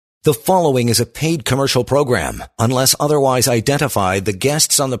The following is a paid commercial program. Unless otherwise identified, the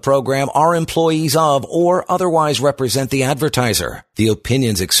guests on the program are employees of or otherwise represent the advertiser. The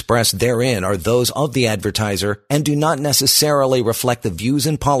opinions expressed therein are those of the advertiser and do not necessarily reflect the views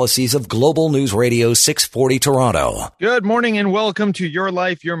and policies of Global News Radio 640 Toronto. Good morning and welcome to Your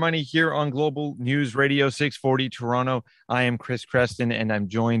Life, Your Money here on Global News Radio 640 Toronto. I am Chris Creston and I'm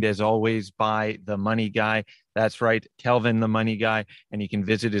joined as always by the Money Guy. That's right, Kelvin, the Money Guy, and you can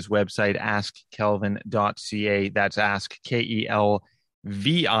visit his website, askkelvin.ca. That's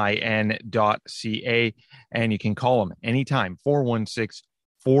askkelvin.ca, and you can call him anytime,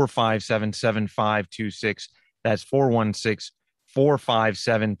 416-457-7526. That's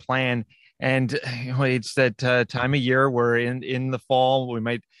 416-457-PLAN. And it's that time of year. We're in the fall. We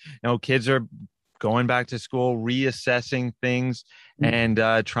might, kids are going back to school, reassessing things and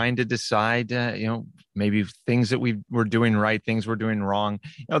trying to decide, maybe things that we're doing right, things we're doing wrong.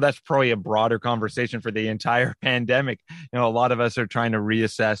 That's probably a broader conversation for the entire pandemic. A lot of us are trying to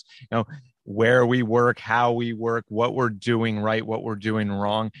reassess, where we work, how we work, what we're doing right, what we're doing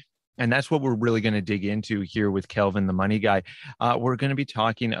wrong. And that's what we're really going to dig into here with Kelvin, the Money Guy. We're going to be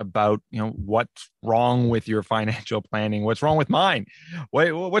talking about, what's wrong with your financial planning. What's wrong with mine?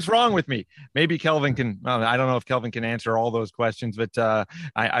 What's wrong with me? Maybe Kelvin can, I don't know if Kelvin can answer all those questions, but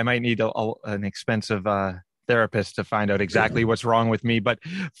I might need an expensive therapist to find out exactly what's wrong with me. But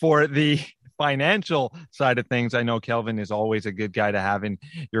for the financial side of things, I know Kelvin is always a good guy to have in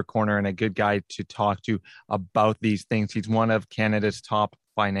your corner and a good guy to talk to about these things. He's one of Canada's top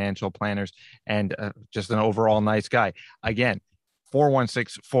financial planners and just an overall nice guy. Again,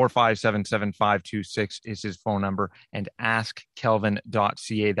 416-457-7526 is his phone number, and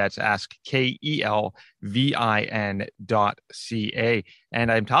askkelvin.ca. That's askkelvin.ca.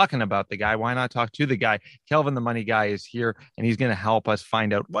 And I'm talking about the guy. Why not talk to the guy? Kelvin, the Money Guy, is here, and he's going to help us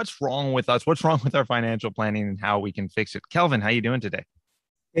find out what's wrong with us, what's wrong with our financial planning, and how we can fix it. Kelvin, how you doing today?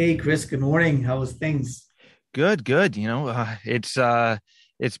 Hey, Chris. Good morning. How's things? Good.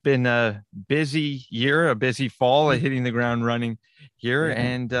 It's been a busy year, a busy fall, hitting the ground running here,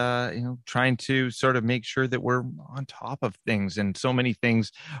 and trying to sort of make sure that we're on top of things. And so many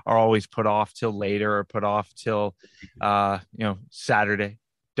things are always put off till later, or put off till Saturday.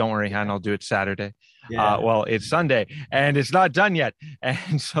 Don't worry, hon, I'll do it Saturday. Well, it's Sunday and it's not done yet.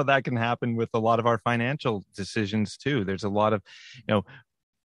 And so that can happen with a lot of our financial decisions too. There's a lot of,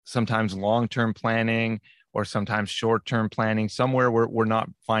 sometimes long-term planning, or sometimes short-term planning. Somewhere we're not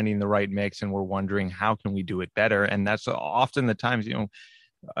finding the right mix, and we're wondering how can we do it better. And that's often the times,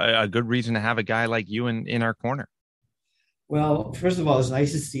 a good reason to have a guy like you in our corner. Well, first of all, it's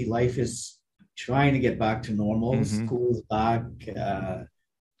nice to see life is trying to get back to normal. Mm-hmm. School is back.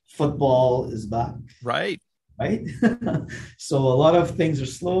 Football is back. Right. So a lot of things are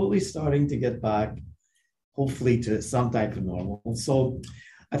slowly starting to get back, hopefully to some type of normal. So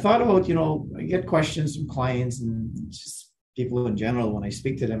I thought about, I get questions from clients and just people in general when I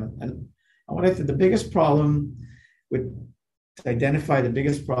speak to them. And I wanted to, identify the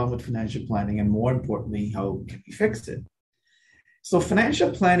biggest problem with financial planning, and more importantly, how can we fix it? So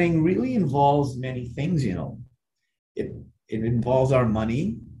financial planning really involves many things, It involves our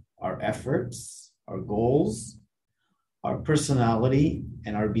money, our efforts, our goals, our personality,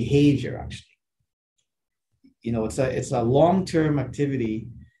 and our behavior, actually. It's a long-term activity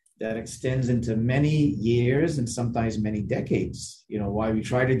that extends into many years and sometimes many decades. While we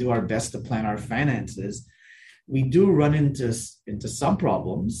try to do our best to plan our finances, we do run into some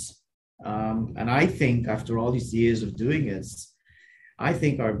problems. And I think after all these years of doing this, I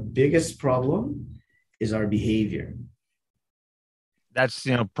think our biggest problem is our behavior. That's,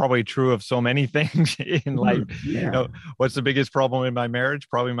 probably true of so many things in life. Yeah. What's the biggest problem in my marriage?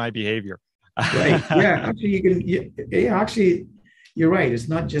 Probably my behavior. Right. Yeah. Actually, you're right. It's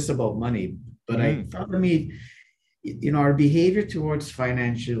not just about money, but I thought, our behavior towards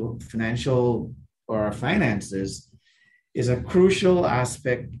financial or our finances is a crucial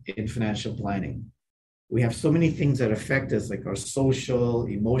aspect in financial planning. We have so many things that affect us, like our social,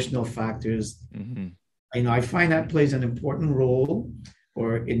 emotional factors. Mm-hmm. I find that plays an important role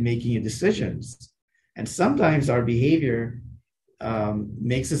in making your decisions. And sometimes our behavior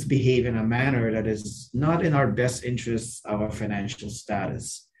makes us behave in a manner that is not in our best interests of our financial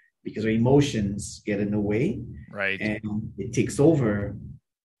status, because our emotions get in the way, right? And it takes over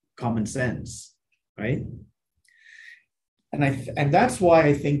common sense, right? And that's why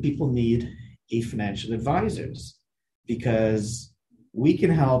I think people need a financial advisors, because we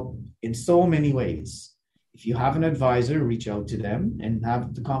can help in so many ways. If you have an advisor, reach out to them and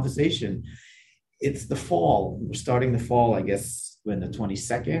have the conversation. It's the fall. We're starting the fall, I guess, when the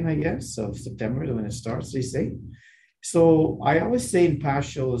 22nd, I guess, of September when it starts, they say. So I always say in past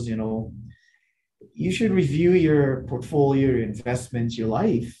shows, you should review your portfolio, your investments, your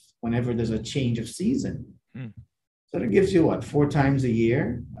life whenever there's a change of season. So that gives you what, 4 times a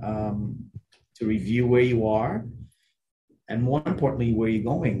year to review where you are, and more importantly, where you're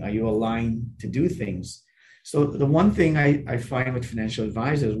going. Are you aligned to do things? So the one thing I find with financial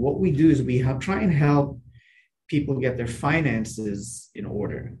advisors, what we do is we try and help people get their finances in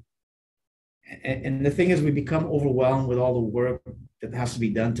order. And the thing is, we become overwhelmed with all the work that has to be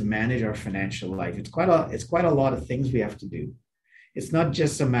done to manage our financial life. It's quite a lot of things we have to do. It's not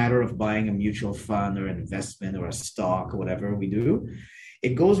just a matter of buying a mutual fund or an investment or a stock or whatever we do.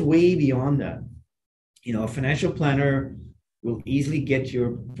 It goes way beyond that. A financial planner will easily get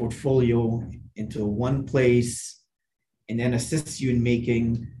your portfolio into one place and then assist you in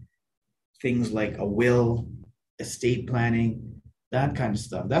making things like a will, estate planning, that kind of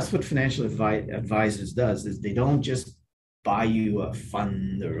stuff. That's what financial advisors does, is they don't just buy you a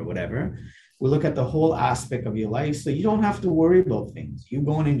fund or whatever. We look at the whole aspect of your life, so you don't have to worry about things. You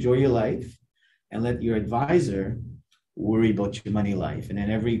go and enjoy your life and let your advisor worry about your money life. And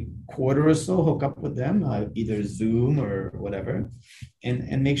then every quarter or so, hook up with them, either Zoom or whatever,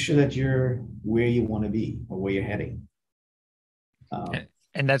 and make sure that you're where you want to be or where you're heading.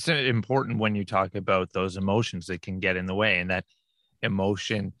 And that's important when you talk about those emotions that can get in the way, and that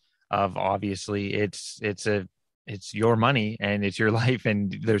emotion of, obviously, it's your money and it's your life,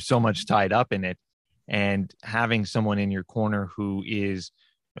 and there's so much tied up in it, and having someone in your corner who is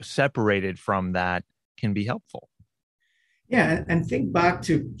separated from that can be helpful. Yeah, and think back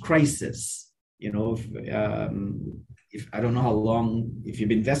to crisis. If I don't know how long, if you've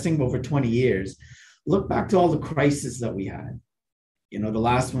been investing over 20 years, look back to all the crises that we had. The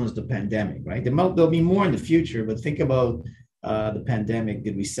last one was the pandemic, right? There'll be more in the future, but think about the pandemic.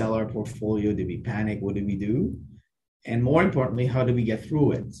 Did we sell our portfolio? Did we panic? What did we do? And more importantly, how did we get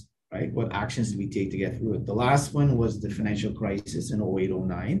through it, right? What actions did we take to get through it? The last one was the financial crisis in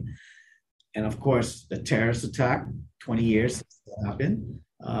 08-09. And of course, the terrorist attack, 20 years since that happened.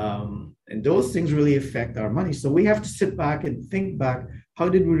 And those things really affect our money. So we have to sit back and think back, how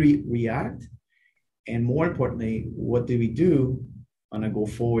did we react? And more importantly, what did we do on a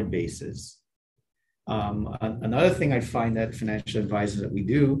go-forward basis? Another thing I find that financial advisors that we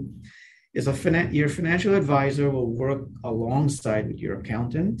do is your financial advisor will work alongside with your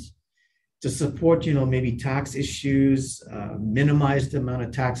accountant to support, maybe tax issues, minimize the amount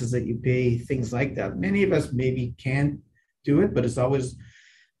of taxes that you pay, things like that. Many of us maybe can't do it, but it's always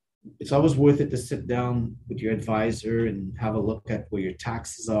worth it to sit down with your advisor and have a look at where your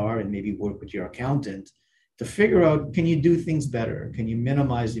taxes are, and maybe work with your accountant to figure out, can you do things better? Can you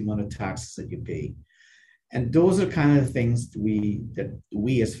minimize the amount of taxes that you pay? And those are kind of the things that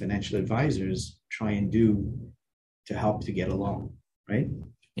we as financial advisors try and do to help to get along, right?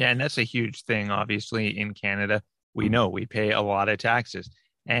 Yeah, and that's a huge thing. Obviously, in Canada, we know we pay a lot of taxes,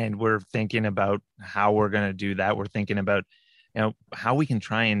 and we're thinking about how we're going to do that. We're thinking about, how we can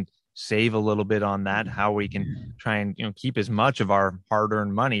try and save a little bit on that, how we can try and, keep as much of our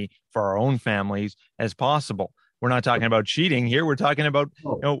hard-earned money for our own families as possible. We're not talking about cheating here. We're talking about,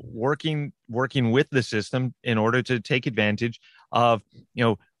 working with the system in order to take advantage of,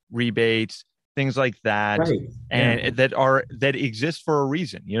 rebates, things like that, right. And that exist for a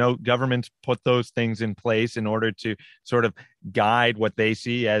reason. Governments put those things in place in order to sort of guide what they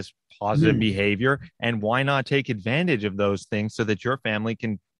see as positive behavior. And why not take advantage of those things so that your family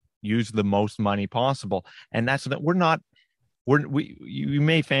can use the most money possible? And that's that we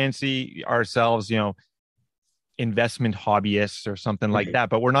may fancy ourselves, investment hobbyists or something like that,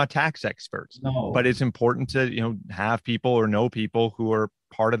 but we're not tax experts. No. But it's important to, have people or know people who are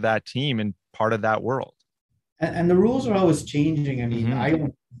part of that team and part of that world. And the rules are always changing. I mean, I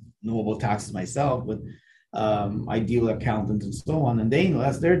don't know about taxes myself, but I deal with accountants and so on, and they know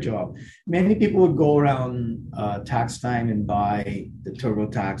that's their job. Many people would go around tax time and buy the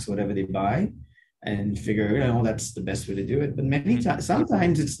TurboTax, whatever they buy, and figure, that's the best way to do it. But many times,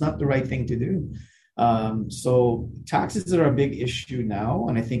 sometimes it's not the right thing to do. So taxes are a big issue now,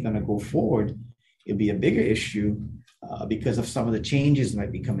 and I think on a go forward, it'll be a bigger issue because of some of the changes that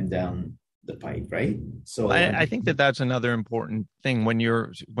might be coming down the pipe, right? So I think that's another important thing when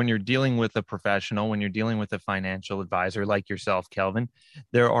you're dealing with a professional, when you're dealing with a financial advisor like yourself, Kelvin.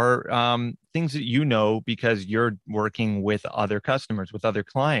 There are things that because you're working with other customers, with other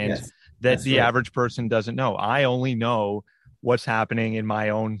clients, that the average person doesn't know. I only know what's happening in my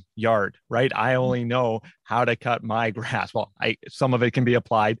own yard, right? I only know how to cut my grass. Well, some of it can be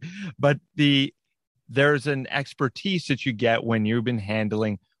applied, but there's an expertise that you get when you've been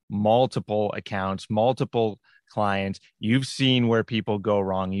handling multiple accounts, multiple clients. You've seen where people go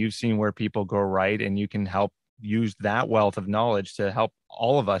wrong. You've seen where people go right, and you can help use that wealth of knowledge to help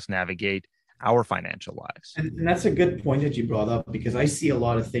all of us navigate our financial lives. And that's a good point that you brought up, because I see a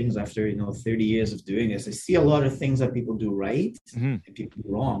lot of things after 30 years of doing this. I see a lot of things that people do right and people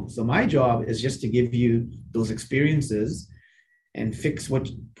do wrong. So my job is just to give you those experiences and fix what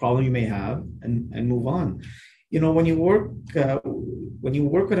problem you may have and move on. When you work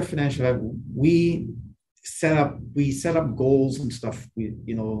with a financial advisor, we set up goals and stuff. We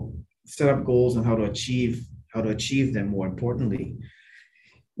set up goals on how to achieve them. More importantly,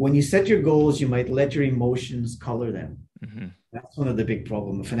 when you set your goals, you might let your emotions color them. Mm-hmm. That's one of the big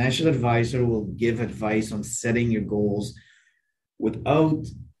problems. A financial advisor will give advice on setting your goals without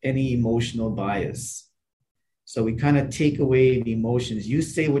any emotional bias. So we kind of take away the emotions. You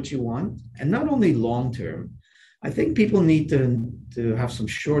say what you want, and not only long term. I think people need to have some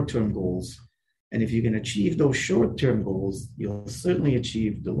short term goals. And if you can achieve those short term goals, you'll certainly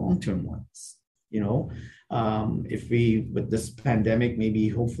achieve the long term ones. If we, with this pandemic, maybe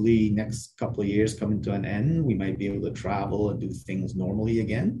hopefully next couple of years coming to an end, we might be able to travel and do things normally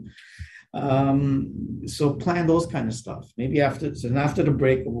again. So plan those kind of stuff. Maybe after the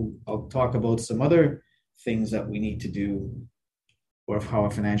break, I'll talk about some other things that we need to do, or how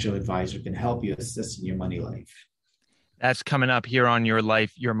a financial advisor can help you assist in your money life. That's coming up here on Your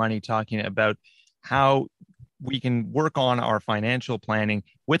Life, Your Money, talking about how we can work on our financial planning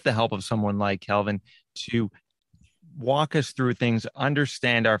with the help of someone like Kelvin to walk us through things,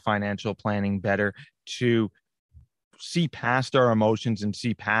 understand our financial planning better, to see past our emotions and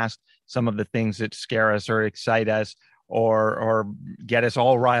see past some of the things that scare us or excite us or get us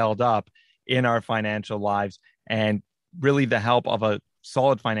all riled up in our financial lives. And really the help of a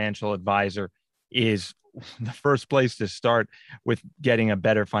solid financial advisor is the first place to start with getting a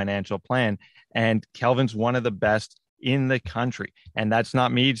better financial plan. And Kelvin's one of the best in the country. And that's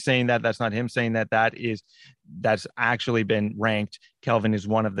not me saying that. That's not him saying that. That's actually been ranked. Kelvin is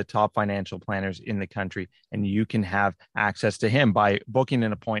one of the top financial planners in the country. And you can have access to him by booking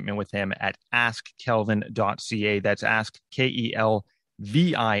an appointment with him at askkelvin.ca. That's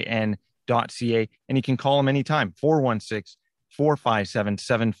askkelvin.ca. And you can call him anytime,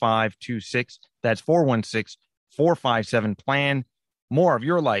 416-457-7526. That's 416-457-PLAN. More of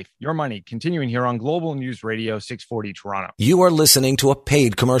Your Life, Your Money, continuing here on Global News Radio 640 Toronto. You are listening to a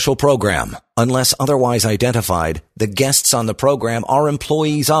paid commercial program. Unless otherwise identified, the guests on the program are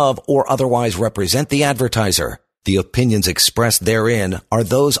employees of or otherwise represent the advertiser. The opinions expressed therein are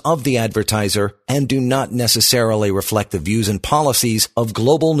those of the advertiser and do not necessarily reflect the views and policies of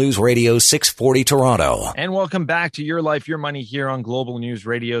Global News Radio 640 Toronto. And welcome back to Your Life, Your Money here on Global News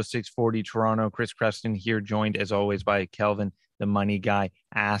Radio 640 Toronto. Chris Creston here, joined as always by Kelvin, the money guy.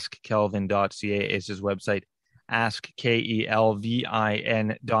 AskKelvin.ca is his website,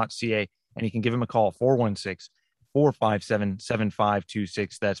 AskKelvin.ca. And you can give him a call,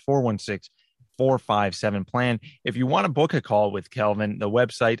 416-457-7526. That's 416-457-PLAN. If you want to book a call with Kelvin, the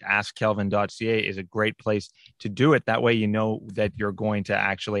website askkelvin.ca is a great place to do it. That way you know that you're going to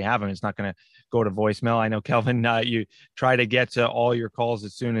actually have him. It's not going to go to voicemail. I know, Kelvin, you try to get to all your calls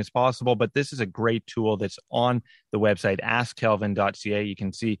as soon as possible, but this is a great tool that's on the website askkelvin.ca. You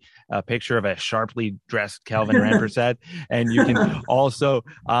can see a picture of a sharply dressed Kelvin Rampersad, and you can also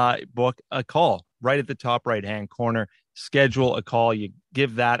book a call right at the top right-hand corner. Schedule a call. You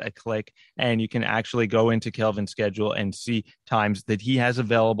give that a click, and you can actually go into Kelvin's schedule and see times that he has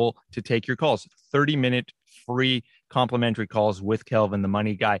available to take your calls. 30-minute free complimentary calls with Kelvin, the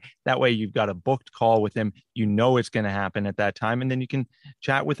money guy. That way you've got a booked call with him. You know it's going to happen at that time, and then you can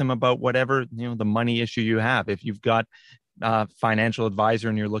chat with him about whatever, the money issue you have. If you've got a financial advisor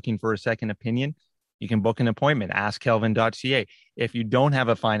and you're looking for a second opinion, you can book an appointment, askkelvin.ca. If you don't have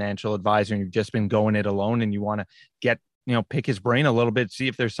a financial advisor and you've just been going it alone and you want to get, pick his brain a little bit, see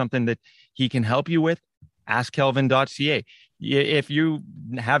if there's something that he can help you with, askkelvin.ca. If you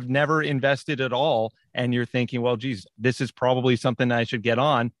have never invested at all and you're thinking, well, geez, this is probably something I should get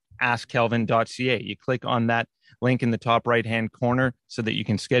on, askkelvin.ca. You click on that link in the top right-hand corner so that you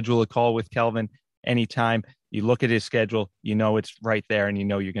can schedule a call with Kelvin anytime. You look at his schedule, it's right there, and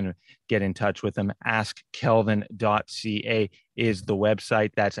you're going to get in touch with him. Askkelvin.ca is the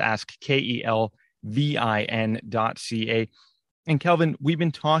website. That's askkelvin.ca. And Kelvin, we've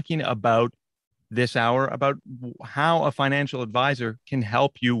been talking about this hour about how a financial advisor can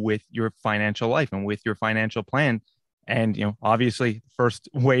help you with your financial life and with your financial plan. And, obviously, first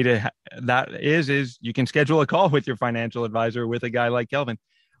way to that is you can schedule a call with your financial advisor with a guy like Kelvin.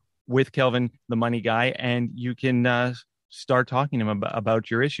 with Kelvin, the money guy, and you can start talking to him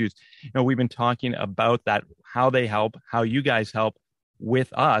about your issues. We've been talking about that, how they help, how you guys help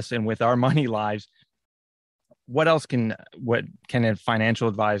with us and with our money lives. What can a financial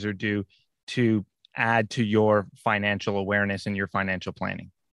advisor do to add to your financial awareness and your financial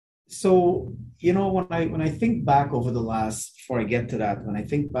planning? So, when I think back over the last, before I get to that, when I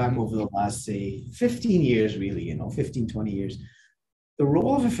think back over the last, say, 15 years, really, 15, 20 years, the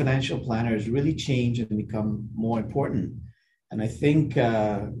role of a financial planner has really changed and become more important. And I think,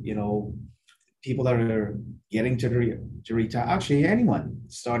 people that are getting to retire, actually anyone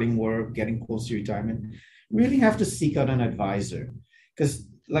starting work, getting close to retirement, really have to seek out an advisor. Because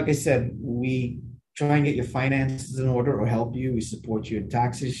like I said, we try and get your finances in order or help you. We support you in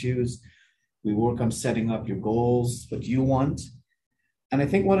tax issues. We work on setting up your goals, what you want. And I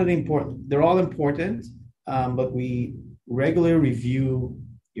think they're all important, but we regularly review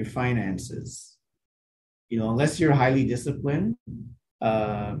your finances. Unless you're highly disciplined,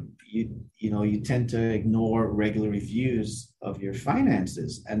 you tend to ignore regular reviews of your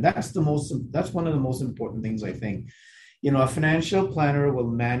finances. And that's one of the most important things, I think. A financial planner will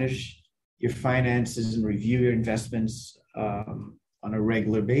manage your finances and review your investments on a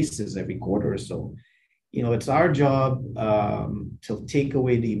regular basis every quarter or so. It's our job to take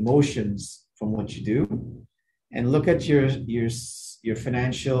away the emotions from what you do and look at your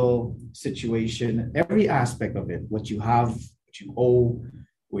financial situation, every aspect of it, what you have, what you owe,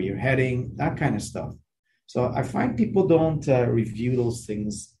 where you're heading, that kind of stuff. So I find people don't review those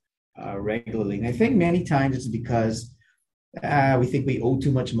things regularly. And I think many times it's because we think we owe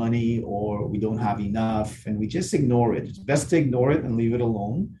too much money or we don't have enough, and we just ignore it. It's best to ignore it and leave it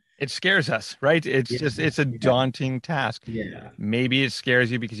alone. It scares us, right? It's a daunting task. Yeah. Maybe it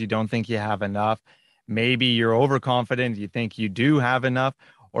scares you because you don't think you have enough. Maybe you're overconfident. You think you do have enough,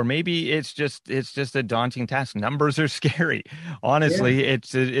 or maybe it's just a daunting task. Numbers are scary. Honestly,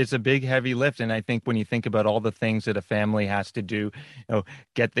 it's a big, heavy lift. And I think when you think about all the things that a family has to do,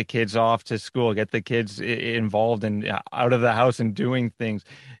 get the kids off to school, get the kids involved and out of the house and doing things,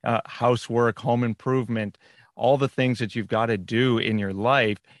 housework, home improvement, all the things that you've got to do in your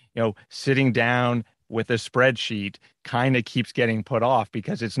life, sitting down with a spreadsheet kind of keeps getting put off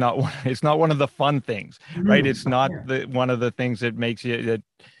because it's not one of the fun things, right? It's not one of the things that makes you,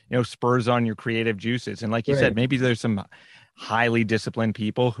 spurs on your creative juices. And like you said, maybe there's some highly disciplined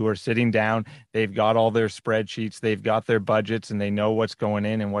people who are sitting down, they've got all their spreadsheets, they've got their budgets, and they know what's going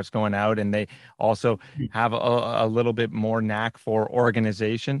in and what's going out. And they also have a little bit more knack for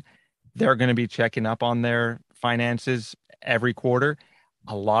organization. They're going to be checking up on their finances every quarter.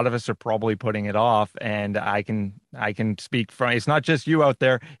 A lot of us are probably putting it off, and I can speak from, it's not just you out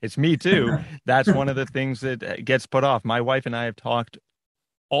there, it's me too. That's one of the things that gets put off. My wife and I have talked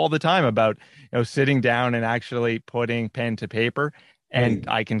all the time about, sitting down and actually putting pen to paper. And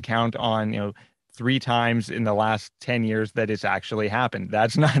I can count on, 3 times in the last 10 years that it's actually happened.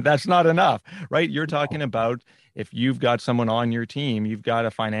 That's not enough, right? You're talking about, if you've got someone on your team, you've got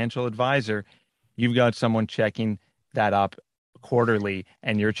a financial advisor, you've got someone checking that up quarterly,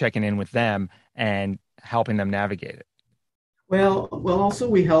 and you're checking in with them and helping them navigate it. Well, also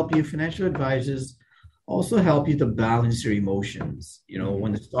we help you, financial advisors also help you to balance your emotions.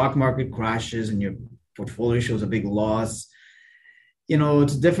 When the stock market crashes and your portfolio shows a big loss,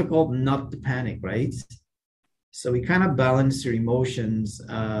 it's difficult not to panic, right? So we kind of balance your emotions,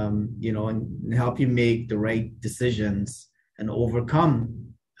 and help you make the right decisions and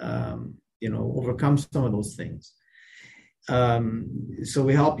overcome some of those things. So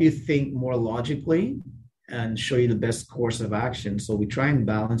we help you think more logically and show you the best course of action. So we try and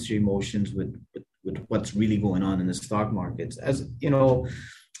balance your emotions with what's really going on in the stock markets. As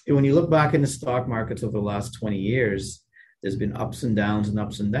when you look back in the stock markets over the last 20 years, there's been ups and downs,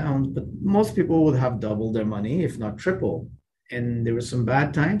 but most people would have doubled their money, if not triple. And there were some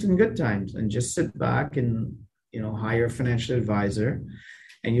bad times and good times, and just sit back and, hire a financial advisor,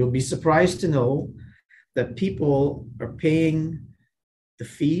 and you'll be surprised to know that people are paying the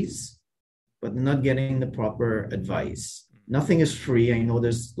fees, but not getting the proper advice. Nothing is free. I know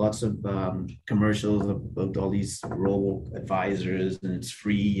there's lots of commercials about all these robo advisors, and it's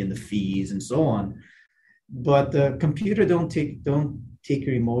free, and the fees and so on. But the computer don't take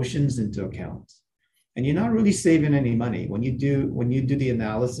your emotions into account, and you're not really saving any money when you do the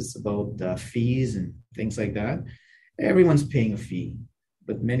analysis about fees and things like that. Everyone's paying a fee,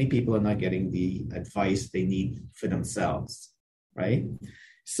 but many people are not getting the advice they need for themselves, right?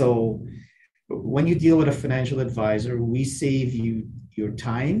 So when you deal with a financial advisor, we save you your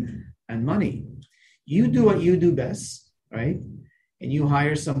time and money. You do what you do best, right? and you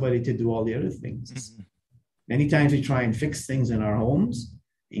hire somebody to do all the other things. Mm-hmm. Many times we try and fix things in our homes,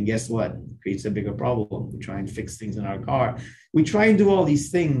 and guess what? It creates a bigger problem. We try and fix things in our car. We try and do all these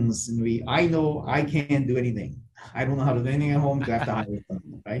things, and I know I can't do anything. I don't know how to do anything at home because I have to hire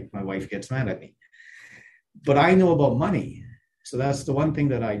someone, right? My wife gets mad at me. But I know about money. So that's the one thing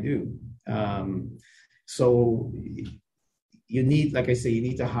that I do. So you need, like I say, you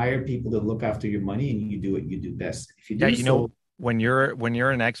need to hire people to look after your money, and you do what you do best. If you do when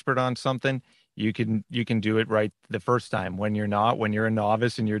you're an expert on something, you can do it right the first time. When you're not, when you're a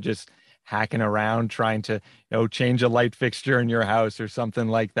novice and you're just hacking around trying to change a light fixture in your house or something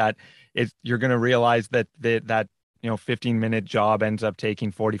like that, you're going to realize that 15-minute job ends up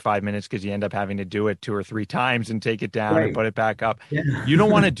taking 45 minutes because you end up having to do it 2 or 3 times and take it down and put it back up. Yeah. You don't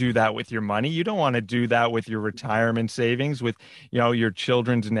want to do that with your money. You don't want to do that with your retirement savings, with your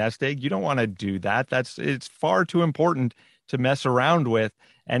children's nest egg. You don't want to do that. It's far too important to mess around with.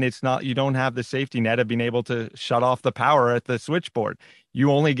 And you don't have the safety net of being able to shut off the power at the switchboard.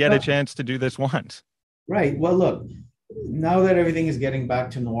 You only get a chance to do this once. Right. Well, look, now that everything is getting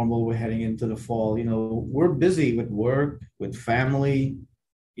back to normal, we're heading into the fall, we're busy with work, with family,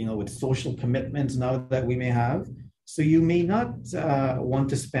 with social commitments now that we may have. So you may not want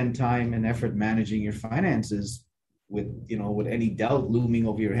to spend time and effort managing your finances with any doubt looming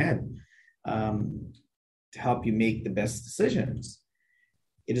over your head to help you make the best decisions.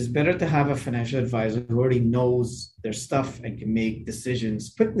 It is better to have a financial advisor who already knows their stuff and can make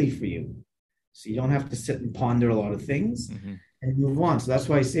decisions quickly for you. So you don't have to sit and ponder a lot of things and move on. So that's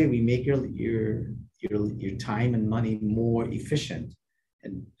why I say we make your time and money more efficient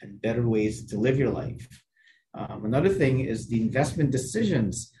and better ways to live your life. Another thing is the investment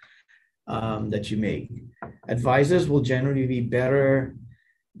decisions that you make. Advisors will generally be better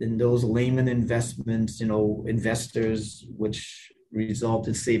than those layman investments, investors, which result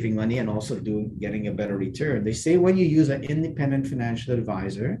in saving money and also getting a better return. They say when you use an independent financial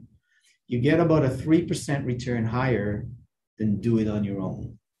advisor, you get about a 3% return higher than do it on your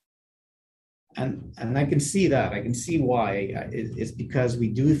own. And I can see that. I can see why. It's because we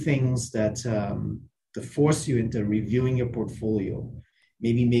do things that to force you into reviewing your portfolio,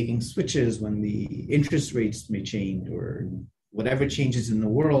 maybe making switches when the interest rates may change or whatever changes in the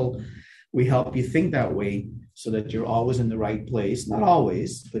world. We help you think that way so that you're always in the right place. Not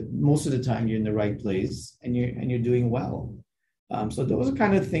always, but most of the time you're in the right place and you're doing well. So those are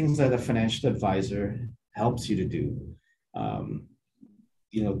kind of things that a financial advisor helps you to do.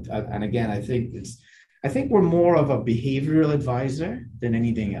 And again, I think we're more of a behavioral advisor than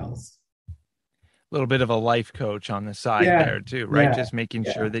anything else. A little bit of a life coach on the side there too, right? Yeah. Just making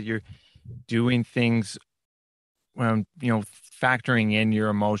sure that you're doing things, factoring in your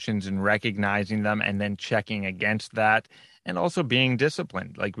emotions and recognizing them and then checking against that, and also being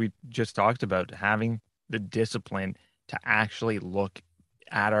disciplined. Like we just talked about, having the discipline to actually look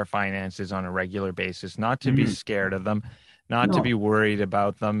at our finances on a regular basis, not to be scared of them, not to be worried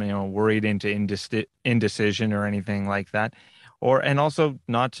about them, worried into indecision or anything like that, and also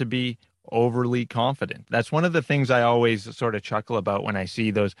not to be overly confident. That's one of the things I always sort of chuckle about when I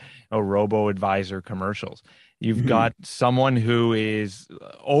see those robo-advisor commercials. You've got someone who is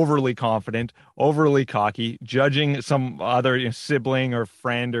overly confident, overly cocky, judging some other sibling or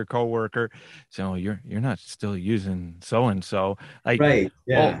friend or coworker. So you're not still using so and so. Like, right?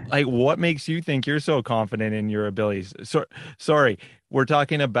 Yeah. What makes you think you're so confident in your abilities? So, sorry, we're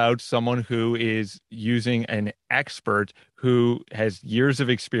talking about someone who is using an expert who has years of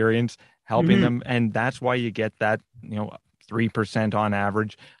experience helping them, and that's why you get that 3% on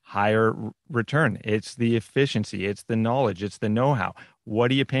average higher return. It's the efficiency, it's the knowledge, it's the know-how.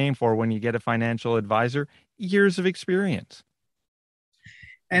 What are you paying for when you get a financial advisor? Years of experience.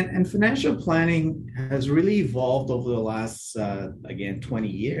 And financial planning has really evolved over the last 20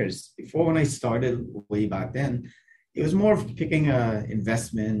 years. Before, when I started way back then, it was more of picking an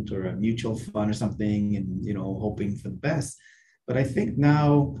investment or a mutual fund or something and hoping for the best. But I think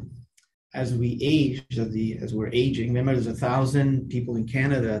now, as we age, as we're aging, remember there's 1,000 people in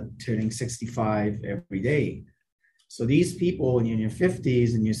Canada turning 65 every day. So these people, when you're in your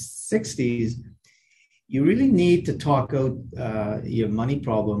 50s and your 60s, you really need to talk out your money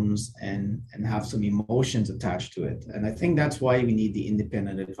problems and have some emotions attached to it. And I think that's why we need the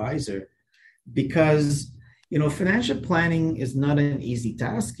independent advisor, because financial planning is not an easy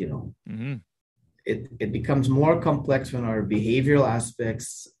task. It becomes more complex when our behavioral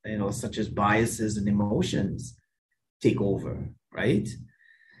aspects, such as biases and emotions, take over, right?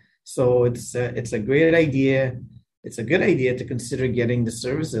 So it's a great idea. It's a good idea to consider getting the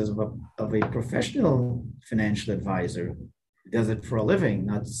services of a professional financial advisor does it for a living,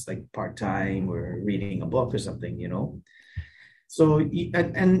 not just like part-time or reading a book or something, So,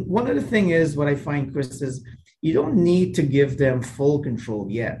 and one other thing is what I find, Chris, is you don't need to give them full control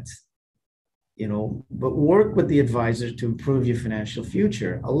yet, but work with the advisor to improve your financial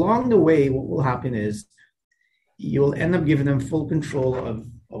future. Along the way, what will happen is you'll end up giving them full control of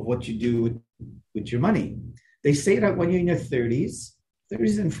what you do with your money. They say that when you're in your 30s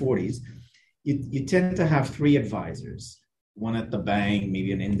and 40s, you tend to have three advisors, one at the bank,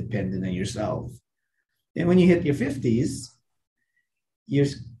 maybe an independent, and yourself. And when you hit your 50s, you're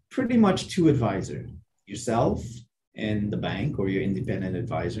pretty much two advisors, yourself and the bank or your independent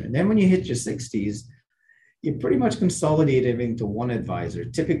advisor. And then when you hit your 60s, you're pretty much consolidated into one advisor,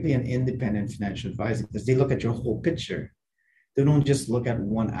 typically an independent financial advisor, because they look at your whole picture. They don't just look at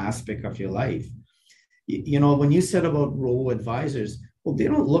one aspect of your life. When you said about robo-advisors, well, they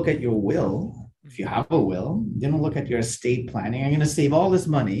don't look at your will. If you have a will, they don't look at your estate planning. I'm going to save all this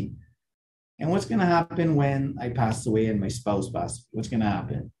money. And what's going to happen when I pass away and my spouse passes? What's going to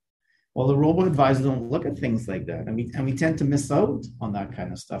happen? Well, the robo-advisors don't look at things like that. And we tend to miss out on that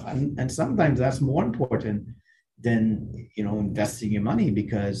kind of stuff. And sometimes that's more important than, investing your money,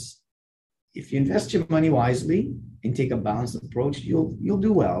 because if you invest your money wisely and take a balanced approach, you'll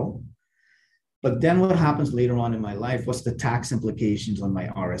do well. But then what happens later on in my life? What's the tax implications on my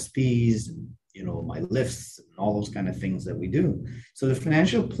RSPs, and, my lifts and all those kind of things that we do? So the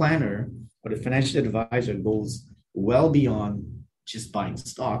financial planner or the financial advisor goes well beyond just buying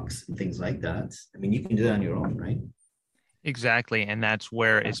stocks and things like that. I mean, you can do that on your own, right? Exactly. And that's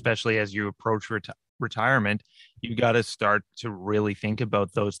where, especially as you approach retirement, you got to start to really think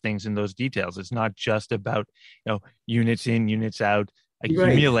about those things and those details. It's not just about, units in, units out,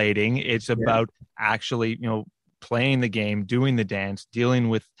 accumulating. Right. It's about actually, playing the game, doing the dance, dealing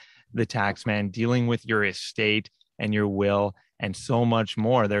with the tax man, dealing with your estate and your will, and so much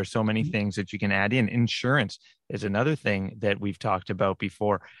more. There are so many things that you can add in. Insurance is another thing that we've talked about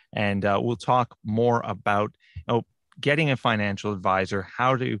before. And we'll talk more about getting a financial advisor,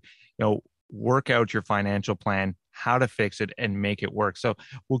 how to work out your financial plan, how to fix it and make it work. So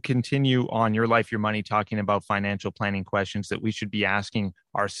we'll continue on Your Life, Your Money, talking about financial planning questions that we should be asking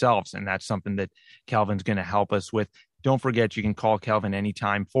ourselves. And that's something that Kelvin's going to help us with. Don't forget, you can call Kelvin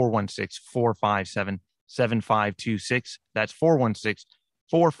anytime, 416-457-7526. That's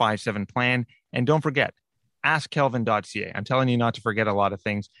 416-457-PLAN. And don't forget, askkelvin.ca. I'm telling you not to forget a lot of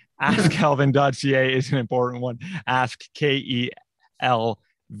things. Askkelvin.ca is an important one. Ask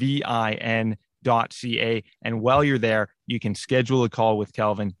KELVIN.ca. And while you're there, you can schedule a call with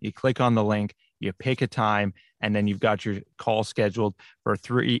Kelvin. You click on the link, you pick a time, and then you've got your call scheduled for a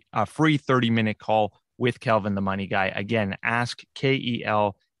free 30-minute call with Kelvin, the Money Guy. Again, ask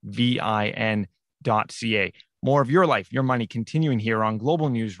KELVIN.ca. More of Your Life, Your Money continuing here on Global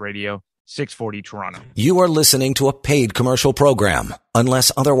News Radio 640 Toronto. You are listening to a paid commercial program.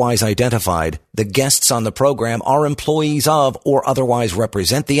 Unless otherwise identified, the guests on the program are employees of or otherwise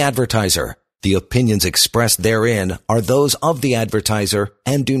represent the advertiser. The opinions expressed therein are those of the advertiser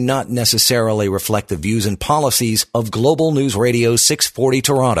and do not necessarily reflect the views and policies of Global News Radio 640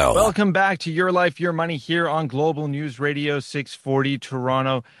 Toronto. Welcome back to Your Life, Your Money here on Global News Radio 640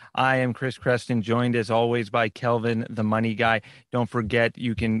 Toronto. I am Chris Creston, joined as always by Kelvin, the Money Guy. Don't forget,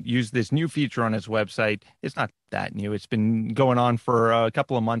 you can use this new feature on his website. It's not that new. It's been going on for a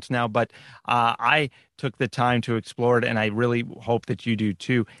couple of months now, but I took the time to explore it, and I really hope that you do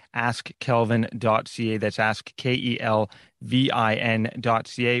too. AskKelvin.ca. That's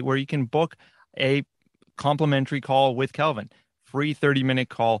AskKelvin.ca, where you can book a complimentary call with Kelvin. Free 30-minute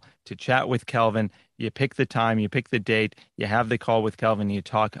call to chat with Kelvin. You pick the time, you pick the date, you have the call with Kelvin, you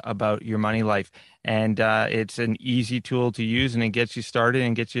talk about your money life. And it's an easy tool to use, and it gets you started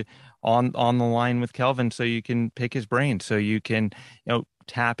and gets you on the line with Kelvin, so you can pick his brain, so you can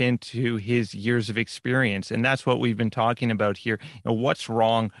tap into his years of experience. And that's what we've been talking about here. What's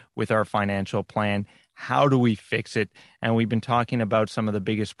wrong with our financial plan? How do we fix it? And we've been talking about some of the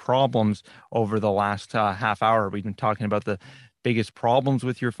biggest problems over the last half hour. We've been talking about the biggest problems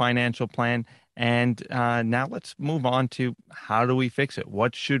with your financial plan. And now let's move on to how do we fix it?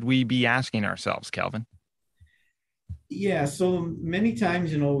 What should we be asking ourselves, Kelvin? Yeah, so many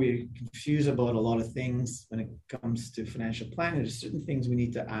times, we're confused about a lot of things when it comes to financial planning. There's certain things we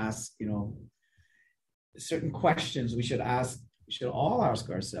need to ask, certain questions we should all ask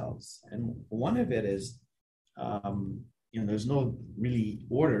ourselves. And one of it is, there's no really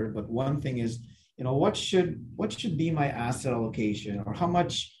order, but one thing is, what should be my asset allocation, or how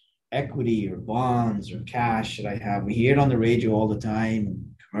much equity or bonds or cash should I have? We hear it on the radio all the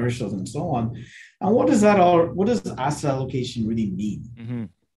time. commercials and so on. And what does asset allocation really mean? Mm-hmm.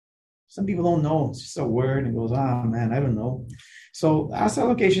 Some people don't know. It's just a word and goes, ah, man, I don't know. So asset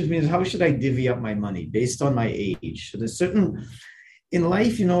allocation means how should I divvy up my money based on my age? So there's certain, in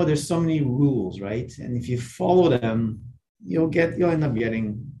life, there's so many rules, right? And if you follow them, you'll end up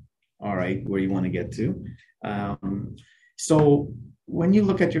getting all right where you want to get to. So when you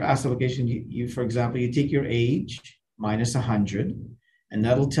look at your asset allocation, you for example, you take your age minus 100, and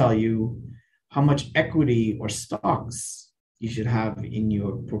that'll tell you how much equity or stocks you should have in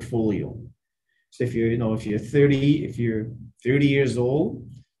your portfolio. So if you're 30 years old,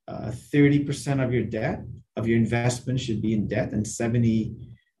 30% of your debt, of your investment should be in debt, and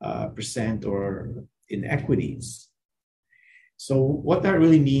 70% or in equities. So what that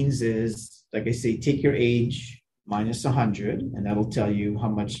really means is, like I say, take your age minus 100, and that'll tell you how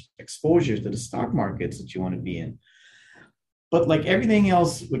much exposure to the stock markets that you want to be in. But like everything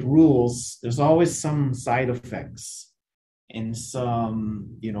else with rules, there's always some side effects and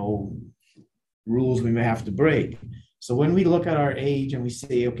some, rules we may have to break. So when we look at our age and we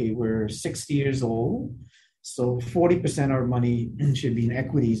say, okay, we're 60 years old, so 40% of our money should be in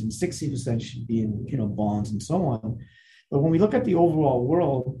equities and 60% should be in, bonds and so on. But when we look at the overall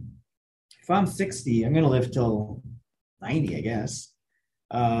world, if I'm 60, I'm going to live till 90, I guess.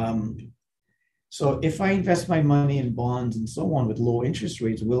 So if I invest my money in bonds and so on with low interest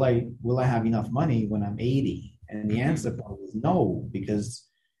rates, will I have enough money when I'm 80? And the answer probably is no, because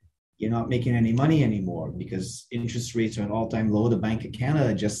you're not making any money anymore because interest rates are at all-time low. The Bank of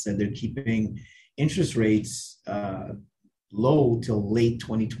Canada just said they're keeping interest rates low till late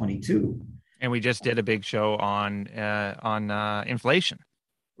 2022. And we just did a big show on inflation.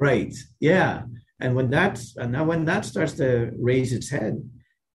 Right. Yeah. And when that starts to raise its head,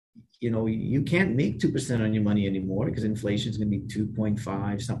 you can't make 2% on your money anymore because inflation is going to be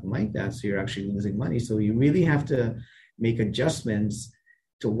 2.5, something like that. So you're actually losing money. So you really have to make adjustments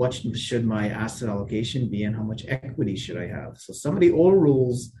to what should my asset allocation be and how much equity should I have. So some of the old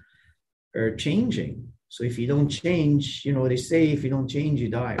rules are changing. So if you don't change, they say if you don't change, you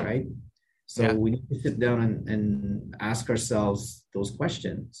die, right? So we need to sit down and ask ourselves those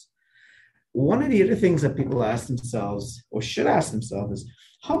questions. One of the other things that people ask themselves or should ask themselves is,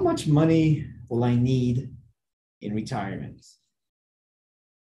 how much money will I need in retirement?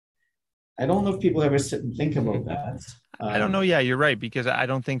 I don't know if people ever sit and think about that. I don't know. Yeah, you're right, because I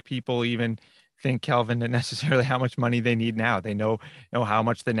don't think people even think, Kelvin, necessarily how much money they need now. They know how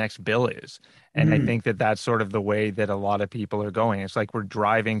much the next bill is. And I think that that's sort of the way that a lot of people are going. It's like we're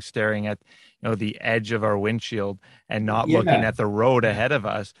driving, staring at, the edge of our windshield and not looking at the road ahead of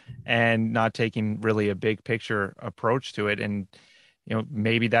us and not taking really a big picture approach to it. And,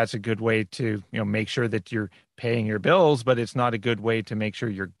 maybe that's a good way to, make sure that you're paying your bills, but it's not a good way to make sure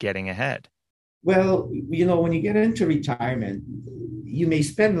you're getting ahead. Well, when you get into retirement, you may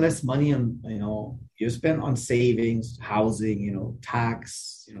spend less money on, you spend on savings, housing,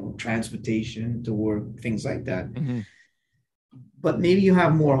 tax, transportation to work, things like that. Mm-hmm. But maybe you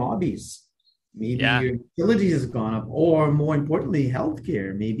have more hobbies. Maybe your utilities has gone up, or more importantly,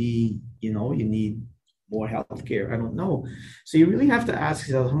 healthcare. Maybe, you need more healthcare. I don't know. So you really have to ask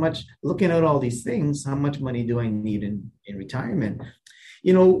yourself, looking at all these things, how much money do I need in retirement?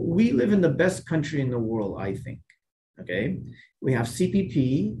 We live in the best country in the world, I think. Okay. We have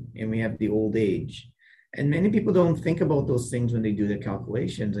CPP and we have the old age. And many people don't think about those things when they do their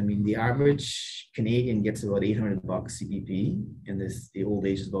calculations. I mean, the average Canadian gets about $800 CPP, and the old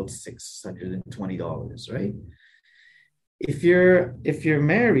age is about $620, right? If you're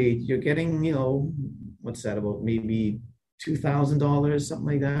married, you're getting, what's that, about maybe $2,000, something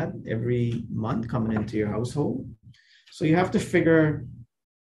like that, every month coming into your household. So you have to figure,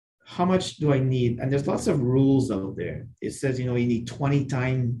 how much do I need? And there's lots of rules out there. It says, you need 20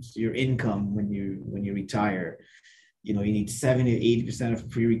 times your income when you retire. You need 70 to 80% of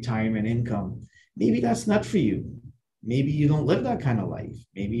pre-retirement income. Maybe that's not for you. Maybe you don't live that kind of life.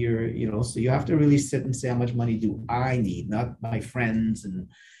 Maybe you're, so you have to really sit and say, how much money do I need? Not my friends and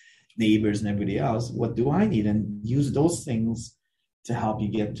neighbors and everybody else. What do I need? And use those things to help you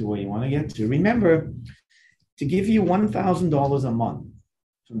get to where you want to get to. Remember, to give you $1,000 a month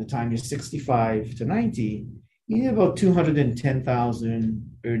from the time you're 65 to 90, you need about $210,000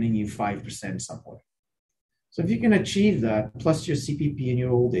 earning you 5% somewhere. So if you can achieve that, plus your CPP in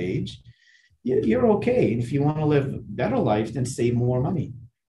your old age, you're okay. And if you want to live a better life, then save more money.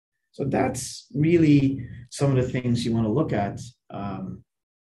 So that's really some of the things you want to look at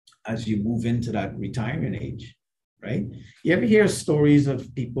as you move into that retirement age, right? You ever hear stories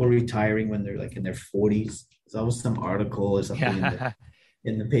of people retiring when they're like in their 40s? There's always some article or something.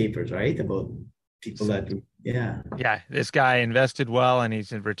 in the papers, right? About people that, yeah. Yeah, this guy invested well and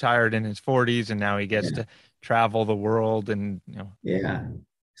he's retired in his 40s and now he gets Yeah. to travel the world and Yeah.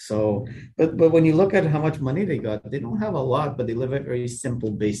 So, but when you look at how much money they got, they don't have a lot, but they live a very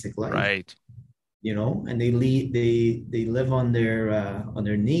simple, basic life, right. and they live on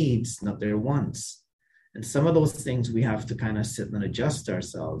their needs, not their wants. And some of those things we have to kind of sit and adjust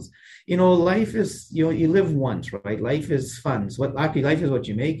ourselves. Life is, you live once, right? Life is fun. So life is what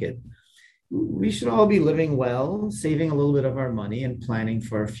you make it. We should all be living well, saving a little bit of our money and planning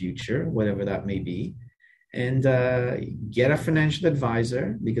for our future, whatever that may be. And get a financial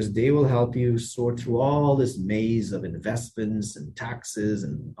advisor because they will help you sort through all this maze of investments and taxes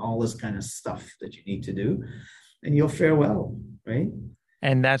and all this kind of stuff that you need to do. And you'll fare well, right?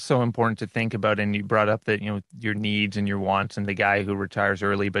 And that's so important to think about. And you brought up that, your needs and your wants and the guy who retires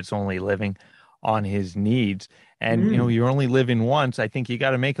early, but's only living on his needs. And, you're only living once. I think you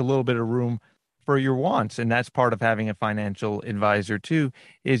got to make a little bit of room for your wants. And that's part of having a financial advisor too,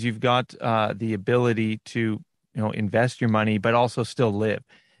 is you've got the ability to, invest your money, but also still live,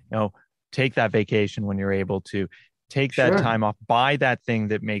 take that vacation when you're able to, take that time off, buy that thing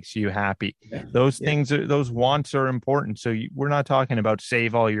that makes you happy. Yeah. Those things, those wants are important. So we're not talking about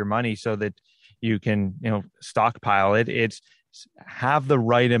save all your money so that you can, stockpile it. It's have the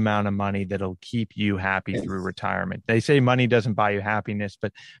right amount of money that'll keep you happy through retirement. They say money doesn't buy you happiness,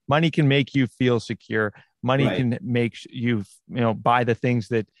 but money can make you feel secure. Money can make you, buy the things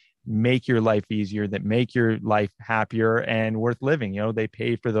that make your life easier, that make your life happier and worth living. They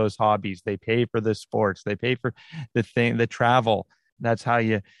pay for those hobbies, they pay for the sports, they pay for the travel. That's how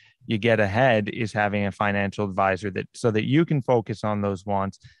you get ahead, is having a financial advisor so that you can focus on those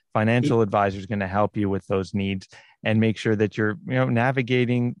wants. Financial advisor is going to help you with those needs and make sure that you're,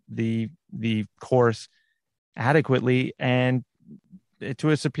 navigating the course adequately and to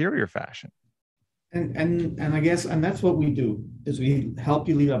a superior fashion. And I guess, and that's what we do, is we help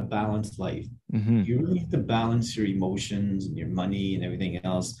you lead a balanced life. Mm-hmm. You really need to balance your emotions and your money and everything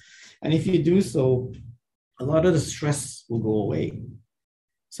else. And if you do so, a lot of the stress will go away.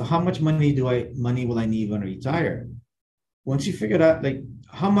 So how much money will I need when I retire? Once you figure out the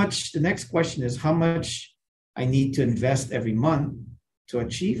next question is how much I need to invest every month to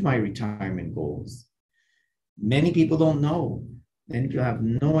achieve my retirement goals. Many people don't know. Many people have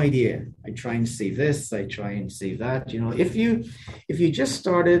no idea. I try and save this, I try and save that. If you just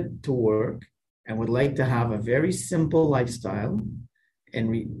started to work and would like to have a very simple lifestyle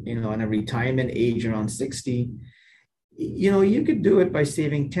and in a retirement age around 60, you could do it by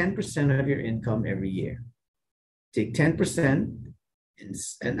saving 10% of your income every year. Take 10%,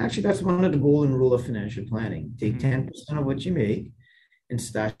 and actually that's one of the golden rule of financial planning. Take 10% of what you make and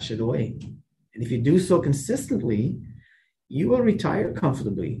stash it away. And if you do so consistently, you will retire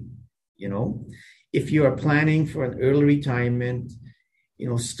comfortably. If you are planning for an early retirement,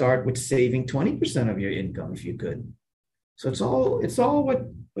 start with saving 20% of your income if you could. So it's all what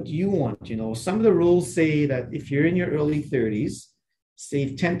you want. Some of the rules say that if you're in your early 30s,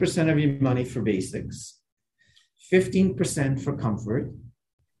 save 10% of your money for basics, 15% for comfort,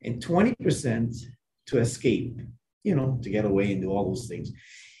 and 20% to escape, to get away and do all those things.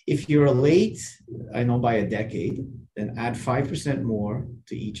 If you're late, by a decade, then add 5% more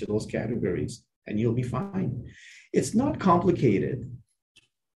to each of those categories and you'll be fine. It's not complicated.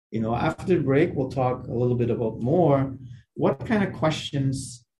 After the break, we'll talk a little bit about more. What kind of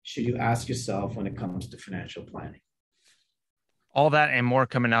questions should you ask yourself when it comes to financial planning? All that and more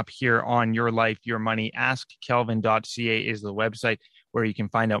coming up here on Your Life, Your Money. AskKelvin.ca is the website where you can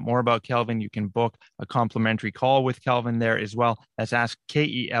find out more about Kelvin. You can book a complimentary call with Kelvin there as well. That's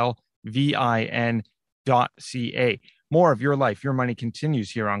AskKelvin.ca. More of Your Life, Your Money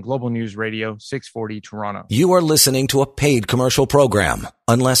continues here on Global News Radio 640 Toronto. You are listening to a paid commercial program.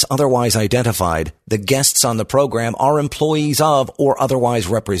 Unless otherwise identified, the guests on the program are employees of or otherwise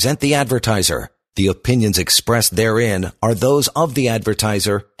represent the advertiser. The opinions expressed therein are those of the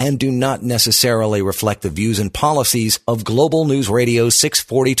advertiser and do not necessarily reflect the views and policies of Global News Radio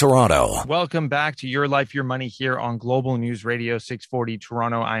 640 Toronto. Welcome back to Your Life, Your Money here on Global News Radio 640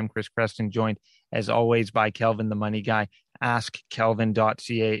 Toronto. I'm Chris Preston, joined as always by Kelvin, the Money Guy.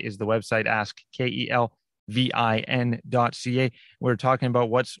 AskKelvin.ca is the website, AskKelvin.ca. We're talking about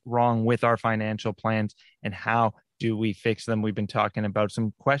what's wrong with our financial plans and how do we fix them. We've been talking about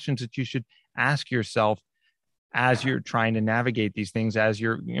some questions that you should ask yourself as you're trying to navigate these things, as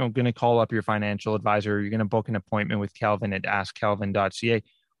you're going to call up your financial advisor, or you're going to book an appointment with Kelvin at AskKelvin.ca.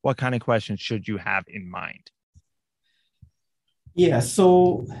 What kind of questions should you have in mind? Yeah,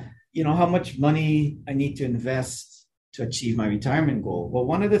 so how much money I need to invest to achieve my retirement goal? Well,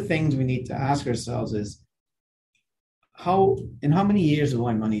 one of the things we need to ask ourselves is in how many years will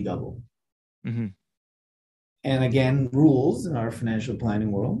my money double? Mm-hmm. And again, rules in our financial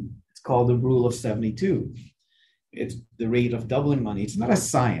planning world, it's called the rule of 72. It's the rate of doubling money. It's not a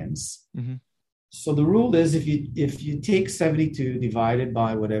science. Mm-hmm. So the rule is if you take 72 divided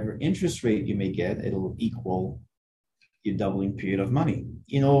by whatever interest rate you may get, it'll equal your doubling period of money.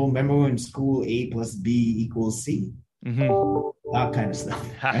 Remember in school, A plus B equals C? Mm-hmm. That kind of stuff.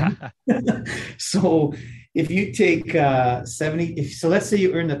 Right? So if you take 70, so let's say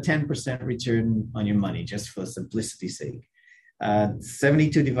you earn a 10% return on your money, just for simplicity's sake.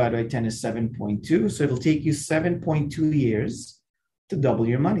 72 divided by 10 is 7.2. So it'll take you 7.2 years to double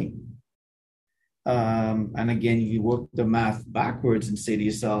your money. And again, you work the math backwards and say to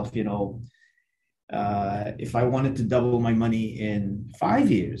yourself, if I wanted to double my money in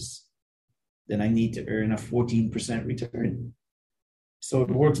 5 years, then I need to earn a 14% return. So it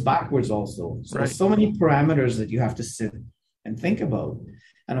works backwards also. So there's so many parameters that you have to sit and think about.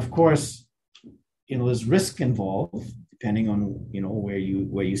 And of course, there's risk involved depending on, where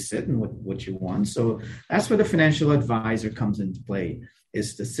you sit and what you want. So that's where the financial advisor comes into play,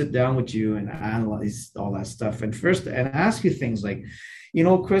 is to sit down with you and analyze all that stuff. And first, and ask you things like,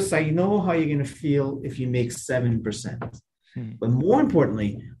 Chris, I know how you're going to feel if you make 7%. But more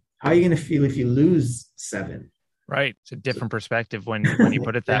importantly, how are you going to feel if you lose 7%? Right. It's a different perspective when you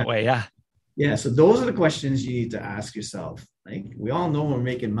put it that way. Yeah. Yeah. So those are the questions you need to ask yourself. Like, we all know when we're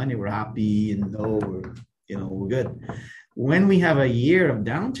making money, we're happy and we're good. When we have a year of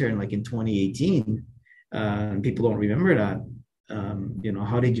downturn, like in 2018, people don't remember that.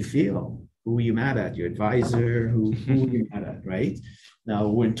 How did you feel? Who were you mad at? Your advisor? Who were you mad at? Right? Now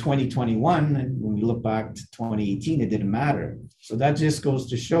we're in 2021, and when we look back to 2018, it didn't matter. So that just goes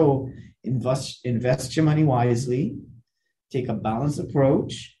to show, invest your money wisely, take a balanced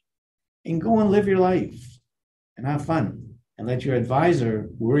approach, and go and live your life and have fun, and let your advisor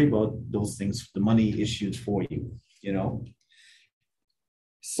worry about those things, the money issues for you.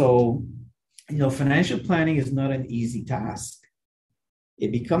 So, financial planning is not an easy task.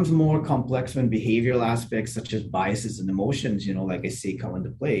 It becomes more complex when behavioral aspects such as biases and emotions, like I say, come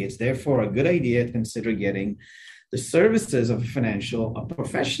into play. It's therefore a good idea to consider getting the services of a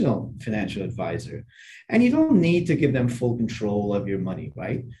professional financial advisor. And you don't need to give them full control of your money,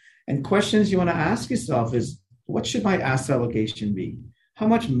 right? And questions you want to ask yourself is, what should my asset allocation be? How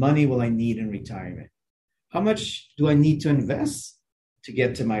much money will I need in retirement? How much do I need to invest to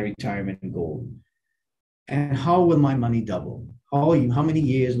get to my retirement goal? And how will my money double? How many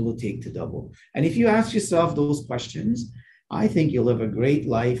years will it take to double? And if you ask yourself those questions, I think you'll live a great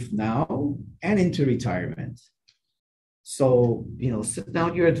life now and into retirement. So, sit down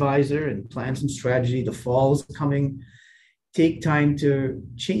with your advisor and plan some strategy. The fall is coming. Take time to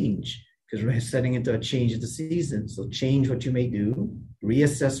change, because we're setting into a change of the season. So change what you may do,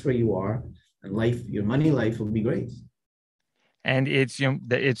 reassess where you are, and your money life will be great. And it's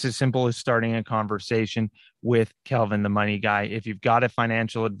as simple as starting a conversation with Kelvin, the money guy. If you've got a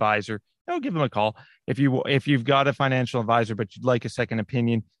financial advisor, give him a call. If you've got a financial advisor but you'd like a second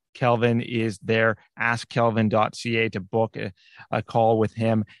opinion, Kelvin is there. AskKelvin.ca to book a call with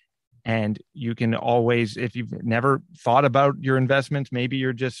him. And you can always, if you've never thought about your investments, maybe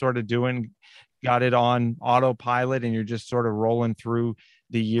you're just sort of got it on autopilot and you're just sort of rolling through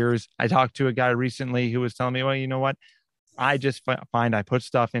the years. I talked to a guy recently who was telling me, well, you know what? I just find I put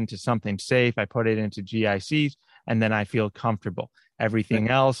stuff into something safe. I put it into GICs and then I feel comfortable. Everything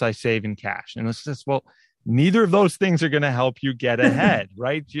else I save in cash. And it's just, well, neither of those things are going to help you get ahead,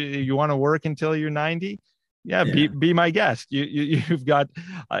 right? You want to work until you're 90? Yeah. Be my guest. You've got,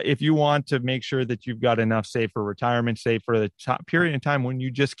 if you want to make sure that you've got enough saved for retirement, save for the period of time when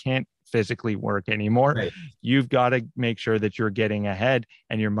you just can't physically work anymore, right, you've got to make sure that you're getting ahead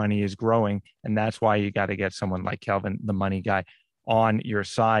and your money is growing. And that's why you got to get someone like Kelvin, the money guy, on your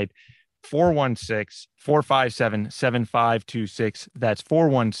side. 416-457-7526. That's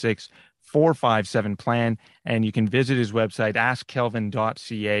 416-457-PLAN. And you can visit his website,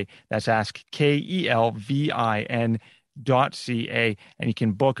 askkelvin.ca. That's askkelvin.ca. And you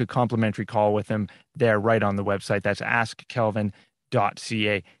can book a complimentary call with him there right on the website. That's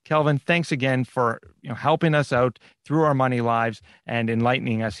askkelvin.ca. Kelvin, thanks again for helping us out through our money lives and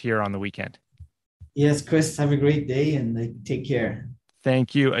enlightening us here on the weekend. Yes, Chris, have a great day and take care.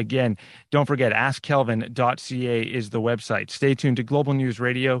 Thank you again. Don't forget, askkelvin.ca is the website. Stay tuned to Global News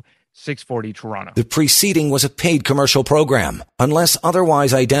Radio. 640 Toronto. The preceding was a paid commercial program. Unless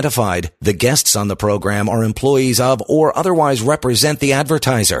otherwise identified, the guests on the program are employees of or otherwise represent the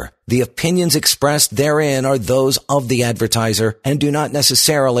advertiser. The opinions expressed therein are those of the advertiser and do not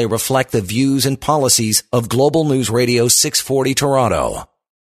necessarily reflect the views and policies of Global News Radio 640 Toronto.